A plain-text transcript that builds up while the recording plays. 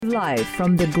Live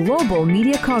from the Global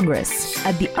Media Congress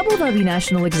at the Abu Dhabi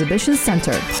National Exhibition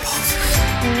Center.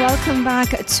 Welcome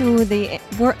back to the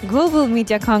Global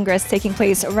Media Congress taking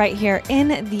place right here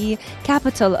in the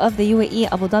capital of the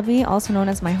UAE, Abu Dhabi, also known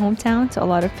as my hometown to a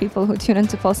lot of people who tune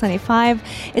into Pulse 95.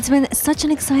 It's been such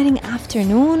an exciting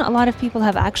afternoon. A lot of people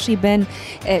have actually been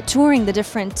touring the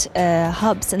different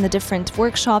hubs and the different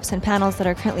workshops and panels that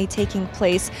are currently taking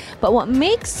place. But what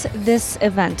makes this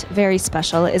event very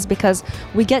special is because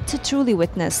we get to truly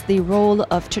witness the role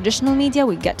of traditional media,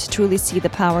 we get to truly see the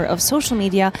power of social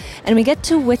media, and we get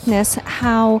to witness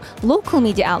how local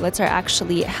media outlets are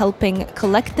actually helping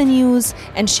collect the news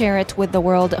and share it with the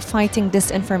world, fighting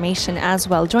disinformation as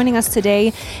well. Joining us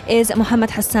today is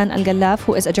Mohammad Al Qallaf,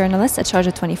 who is a journalist at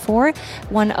Sharjah 24,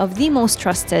 one of the most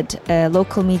trusted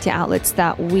local media outlets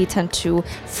that we tend to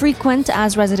frequent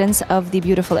as residents of the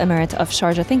beautiful Emirate of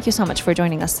Sharjah. Thank you so much for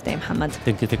joining us today, Mohammad.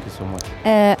 Thank you so much.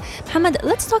 Mohammad,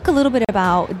 let's talk a little bit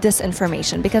about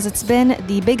disinformation, because it's been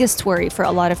the biggest worry for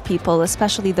a lot of people,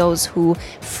 especially those who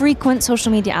frequent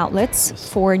social media outlets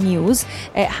for news.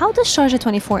 How does Sharjah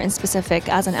 24 in specific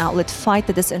as an outlet fight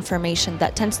the disinformation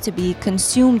that tends to be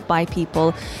consumed by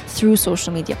people through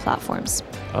social media platforms?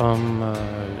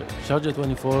 Sharjah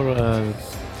 24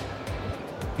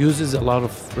 uses a lot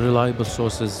of reliable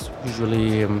sources,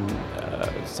 usually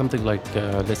something like,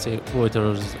 let's say,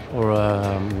 Reuters or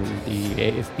the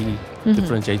AFP,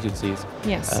 different agencies.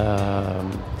 Yes.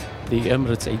 The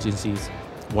Emirates agencies,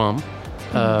 WAM.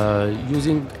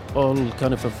 Using all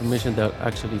kind of information that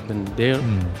actually been there.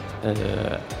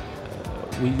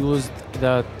 We used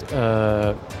that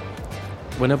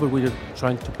whenever we are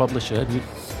trying to publish a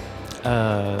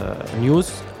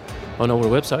news on our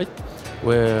website,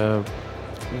 where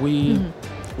we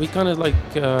kind of like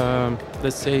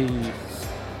let's say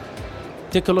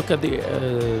take a look at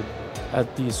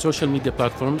the social media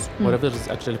platforms, whatever is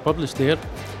actually published there,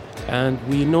 and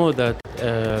we know that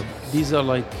these are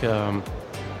like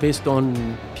based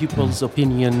on people's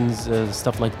opinions,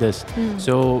 stuff like this.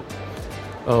 So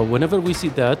whenever we see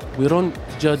that, we don't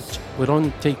judge, we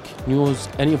don't take news,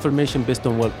 any information based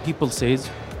on what people says.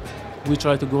 We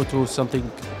try to go to something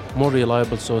more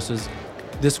reliable sources.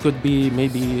 This could be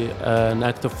maybe an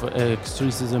act of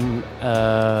extremism,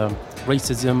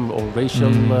 racism or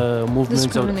racial movements.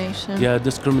 Discrimination.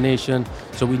 Discrimination.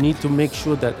 So we need to make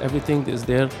sure that everything is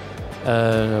there,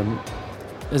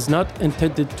 is not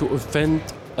intended to offend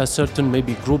a certain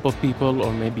maybe group of people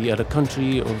or maybe at a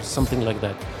country or something like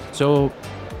that. So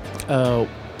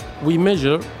we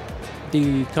measure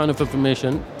the kind of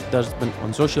information that's been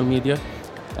on social media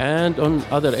and on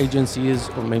other agencies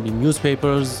or maybe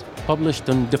newspapers published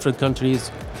in different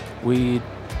countries. We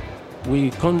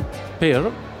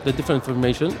compare the different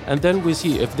information, and then we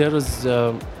see if there is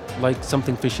like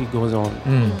something fishy goes on.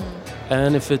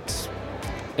 And if it's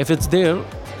there,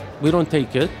 we don't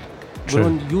take it. True. We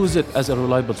don't use it as a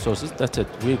reliable source. That's it.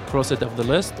 We cross it off the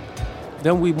list,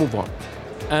 then we move on.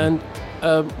 And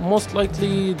most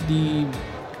likely the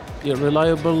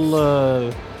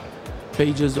reliable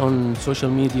pages on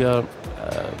social media,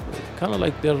 kind of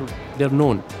like they're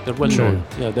known. They're well known.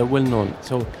 Yeah, they're well known.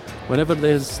 So whenever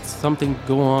there's something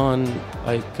go on,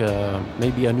 like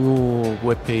maybe a new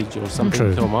web page or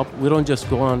something come up, we don't just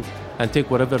go on and take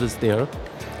whatever is there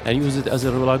and use it as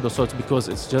a reliable source because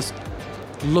it's just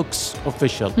looks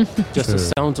official, just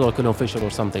it sounds like an official or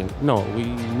something. No, we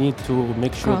need to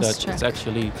make sure that it's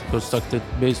actually constructed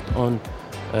based on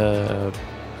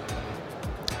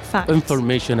facts.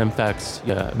 Information and facts.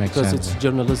 Yeah, Makes because sense. it's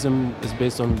journalism is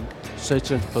based on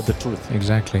searching for the truth.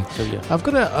 Exactly. So yeah, I've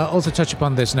got to also touch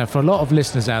upon this now. For a lot of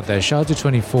listeners out there, Sharjah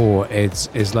 24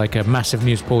 is like a massive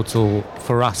news portal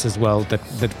for us as well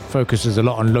that focuses a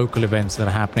lot on local events that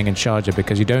are happening in Sharjah,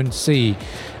 because you don't see,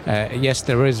 yes,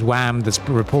 there is WAM that's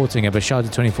reporting it, but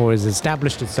Sharjah 24 has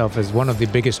established itself as one of the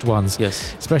biggest ones,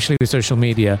 yes, especially with social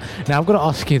media. Now, I've got to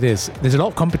ask you this. There's a lot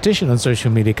of competition on social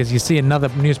media because you see another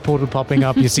news portal popping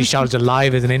up. You see Sharjah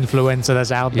Live as an influencer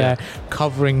that's out there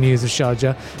covering news of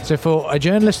Sharjah. So for a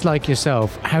journalist like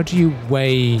yourself, how do you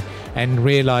weigh and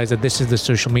realize that this is the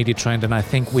social media trend, and I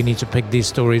think we need to pick these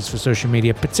stories for social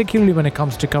media, particularly when it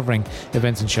comes to covering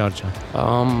events in Sharjah?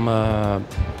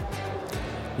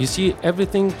 You see,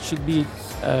 everything should be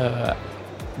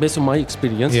based on my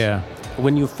experience. Yeah.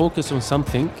 When you focus on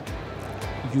something,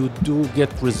 you do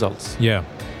get results. Yeah.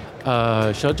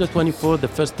 Sharjah 24, the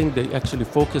first thing they actually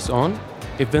focus on,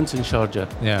 events in Sharjah.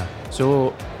 Yeah.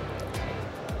 So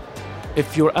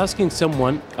if you're asking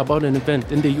someone about an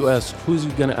event in the US, who's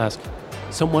you gonna ask?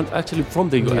 Someone actually from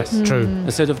the US. Yes, true.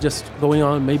 Instead of just going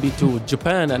on maybe to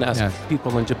Japan and ask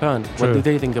people in Japan, what do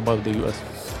they think about the US?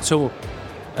 So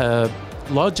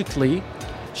logically,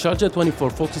 Sharjah 24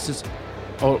 focuses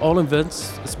on all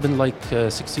events. It's been like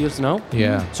 6 years now.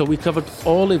 Yeah. So we covered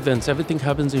all events. Everything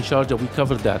happens in Sharjah. We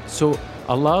covered that. So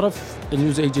a lot of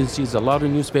news agencies, a lot of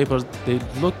newspapers, they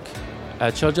look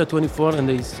at Sharjah 24 and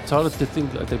they started to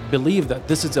think, they believe that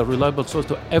this is a reliable source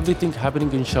to everything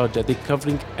happening in Sharjah. They're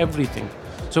covering everything.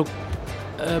 So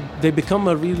they become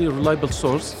a really reliable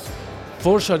source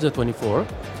for Sharjah 24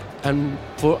 and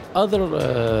for other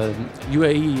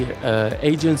UAE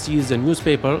agencies and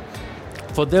newspaper,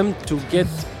 for them to get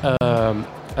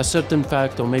a certain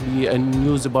fact or maybe a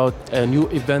news about new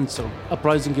events or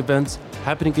uprising events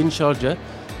happening in Sharjah.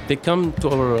 They come to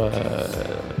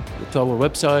our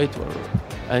website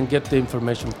and get the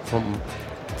information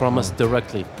from us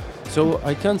directly. So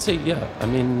I can say,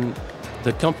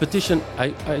 the competition,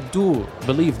 I do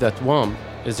believe that WAM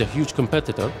is a huge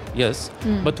competitor, yes,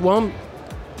 but WAM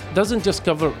doesn't just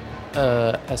cover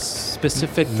a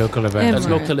specific local event.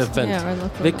 Yeah,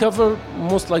 they cover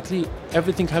most likely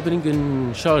everything happening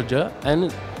in Sharjah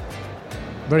and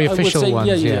very official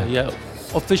ones. Yeah.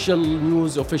 Official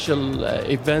news, official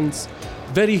events,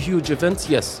 very huge events,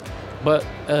 yes. But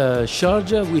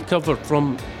Sharjah we cover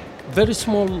from very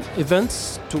small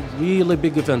events to really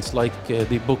big events like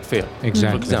the book fair,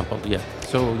 exactly. For example. Yeah.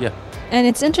 So yeah. And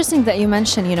it's interesting that you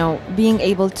mentioned, being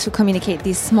able to communicate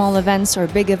these small events or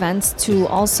big events to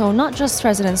also not just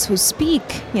residents who speak,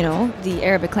 the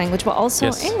Arabic language, but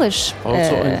also English.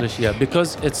 Also English, yeah.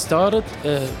 Because it started,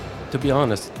 to be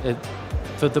honest,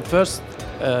 for the first,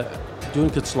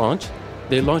 during its launch,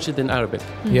 they launched it in Arabic.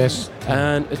 Mm-hmm. Yes.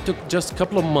 And it took just a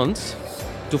couple of months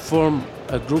to form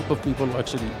a group of people who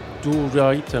actually do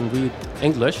write and read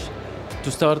English, to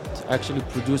start actually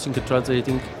producing and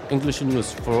translating English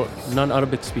news for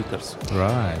non-Arabic speakers.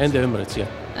 Right. In the Emirates, yeah.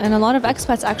 And a lot of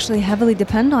expats actually heavily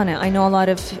depend on it. I know a lot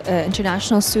of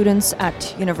international students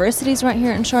at universities right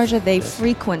here in Sharjah, they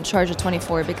frequent Sharjah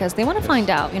 24 because they want to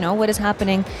find out, what is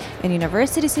happening in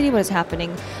University City, what is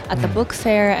happening at the book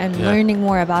fair, and learning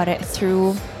more about it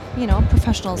through,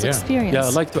 professionals' experience. Yeah,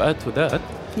 I'd like to add to that.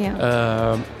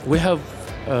 Yeah. We have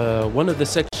one of the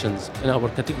sections in our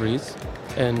categories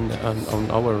and on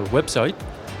our website,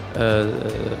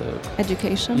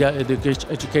 education. Yeah,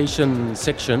 education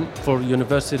section for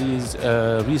universities,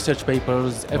 research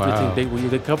papers, everything. Wow.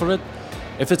 They cover it.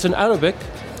 If it's in Arabic,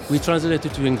 we translate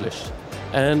it to English,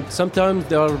 and sometimes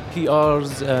there are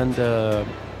PRs and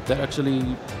they actually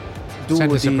do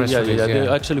they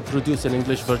actually produce an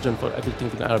English version for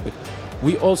everything in Arabic.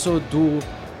 We also do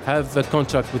have a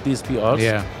contract with these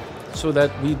PRs, so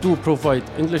that we do provide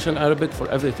English and Arabic for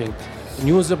everything.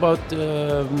 News about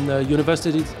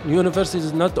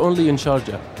universities not only in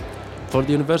Sharjah. For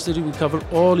the university, we cover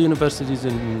all universities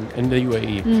in the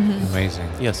UAE. Mm-hmm. Amazing.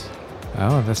 Yes.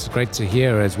 Oh, that's great to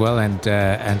hear as well,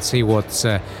 and see what's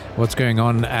going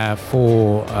on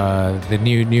for the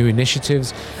new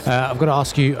initiatives. I've got to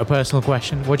ask you a personal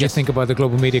question. What do you think about the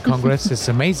Global Media Congress? It's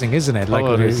amazing, isn't it? Like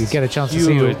you get a chance to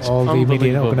see all the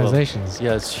media organizations.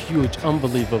 Yeah, it's huge,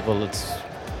 unbelievable.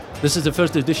 This is the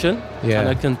first edition, and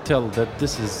I can tell that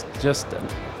this is just an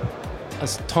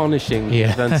astonishing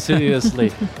event.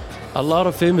 Seriously, a lot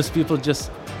of famous people just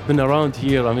been around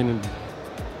here.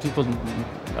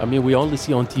 We only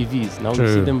see on TVs. Now we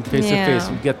see them face to face.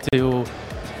 We get to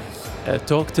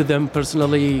talk to them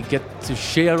personally, get to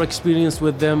share experience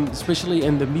with them, especially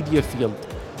in the media field.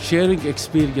 Sharing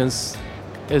experience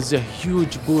is a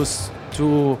huge boost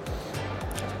to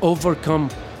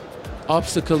overcome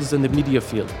obstacles in the media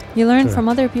field. You learn from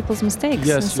other people's mistakes.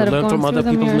 Yes, you learn from other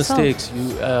people's mistakes.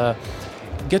 You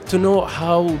get to know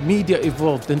how media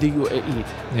evolved in the UAE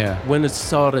when it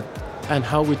started and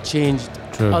how it changed.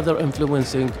 Other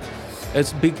influencing.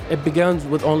 It began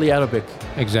with only Arabic.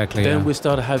 Exactly. Then we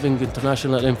started having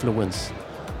international influence.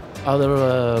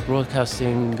 Other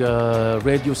broadcasting,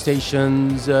 radio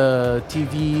stations,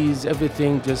 TVs,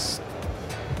 everything just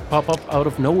pop up out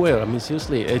of nowhere.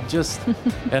 Seriously,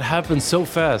 it happened so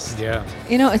fast. Yeah.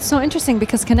 It's so interesting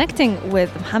because connecting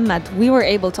with Mohammad, we were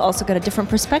able to also get a different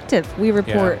perspective. We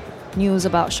report news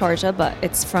about Sharjah, but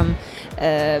it's from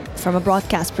a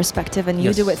broadcast perspective, and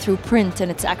you do it through print, and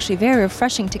it's actually very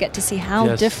refreshing to get to see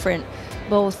how different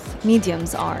both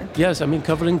mediums are. Yes,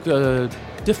 covering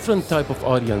different type of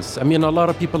audience. A lot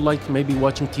of people like maybe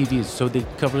watching TVs, so they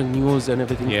covering news and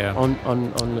everything on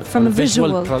from on a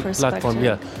visual platform.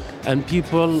 Yeah, and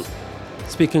people.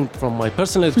 Speaking from my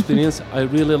personal experience, I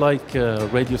really like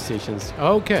radio stations.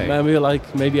 Okay.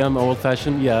 Maybe I'm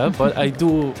old-fashioned, but I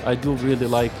do really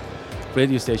like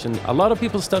radio station. A lot of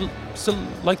people still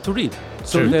like to read,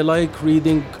 so they like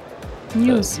reading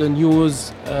news, the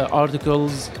news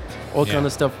articles, all kind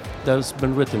of stuff that's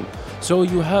been written. So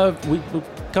you have, we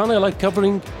kind of like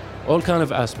covering all kind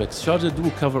of aspects. Sharjah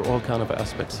do cover all kind of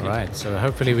aspects here. Right, so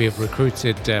hopefully we've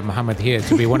recruited Mohammed here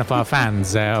to be one of our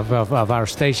fans of our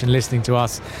station, listening to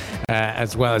us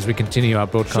as well as we continue our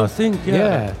broadcast. Sure thing,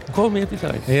 yeah. Call me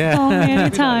anytime. Yeah. Call me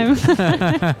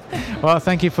anytime. Well,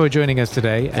 thank you for joining us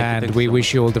today, and we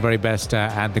wish you all the very best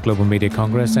at the Global Media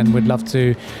Congress, and we'd love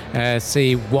to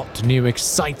see what new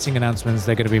exciting announcements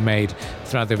they're going to be made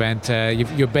throughout the event.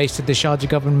 You're based at the Sharjah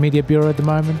Government Media Bureau at the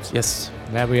moment? Yes.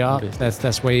 There we are.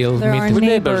 That's where you'll There meet are them. We're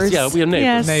neighbors. Yeah, we are neighbors.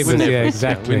 Yes. Neighbors, We're yeah, neighbors.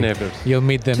 exactly. We're neighbors. You'll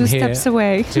meet them 2 here. steps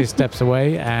away. 2 steps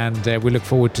away, and we look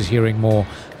forward to hearing more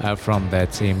from their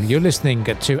team. You're listening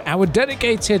to our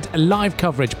dedicated live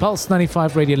coverage, Pulse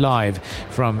 95 Radio Live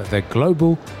from the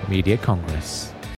Global Media Congress.